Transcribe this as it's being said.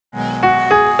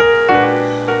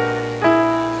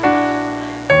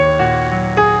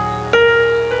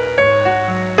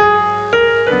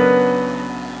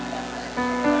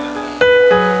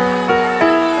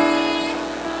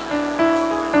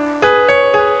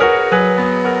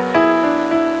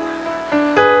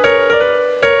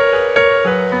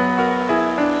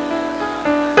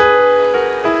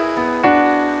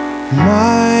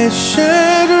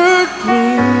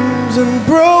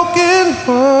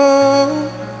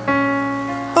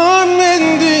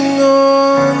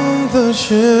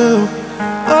you.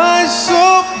 I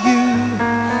saw you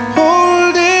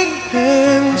holding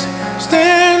hands,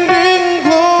 standing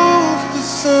close to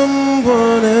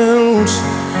someone else.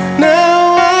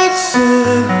 Now I'd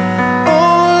sit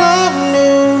all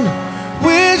alone,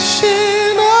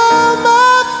 wishing all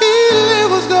my feeling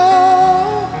was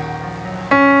gone.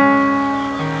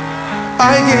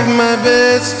 I gave my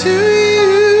best to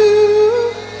you,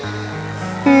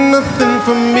 nothing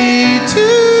for me to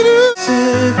do.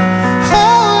 Sit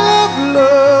all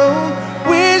alone,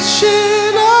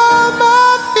 wishing all my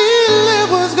feeling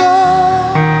was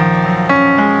gone.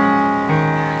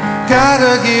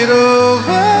 Gotta get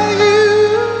over you,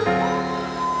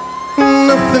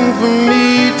 nothing for me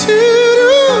to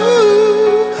do,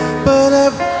 but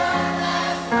I've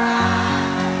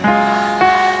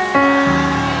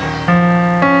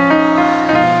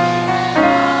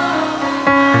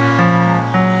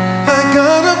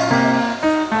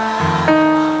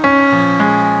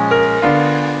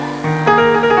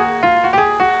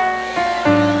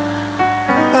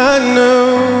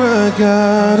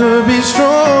gotta be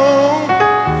strong,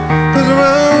 'cause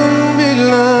around me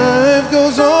life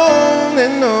goes on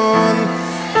and on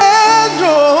and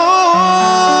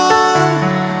on.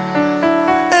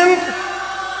 And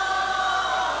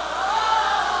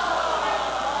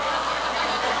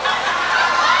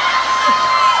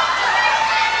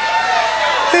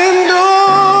on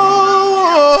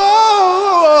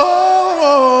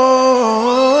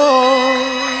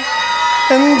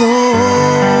and on.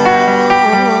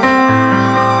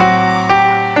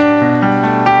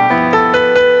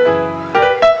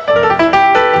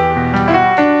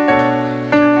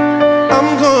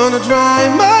 Dry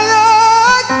my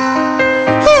luck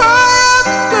right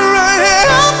after I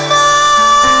have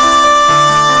mine.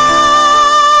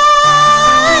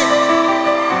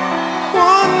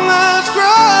 One last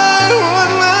cry,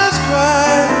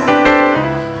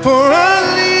 for I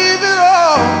leave it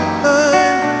all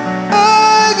behind. I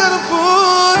gotta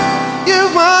put you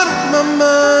out of my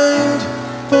mind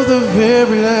for the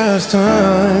very last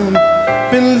time.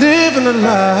 Been living a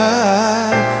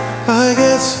lie, I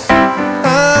guess.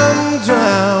 I'm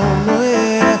drowned,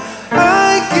 yeah, I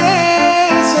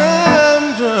guess I'm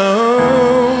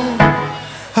drowned.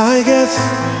 I guess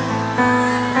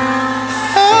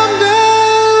I'm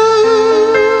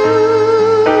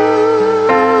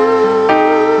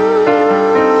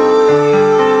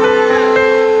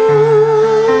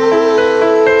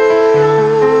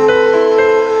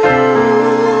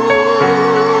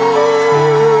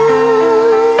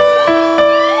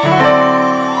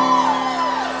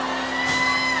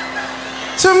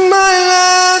to my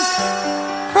last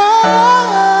cry.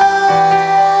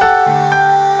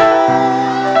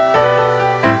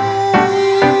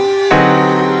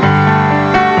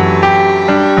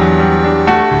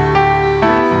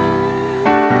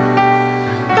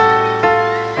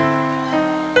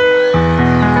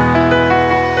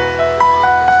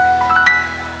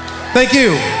 Thank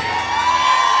you.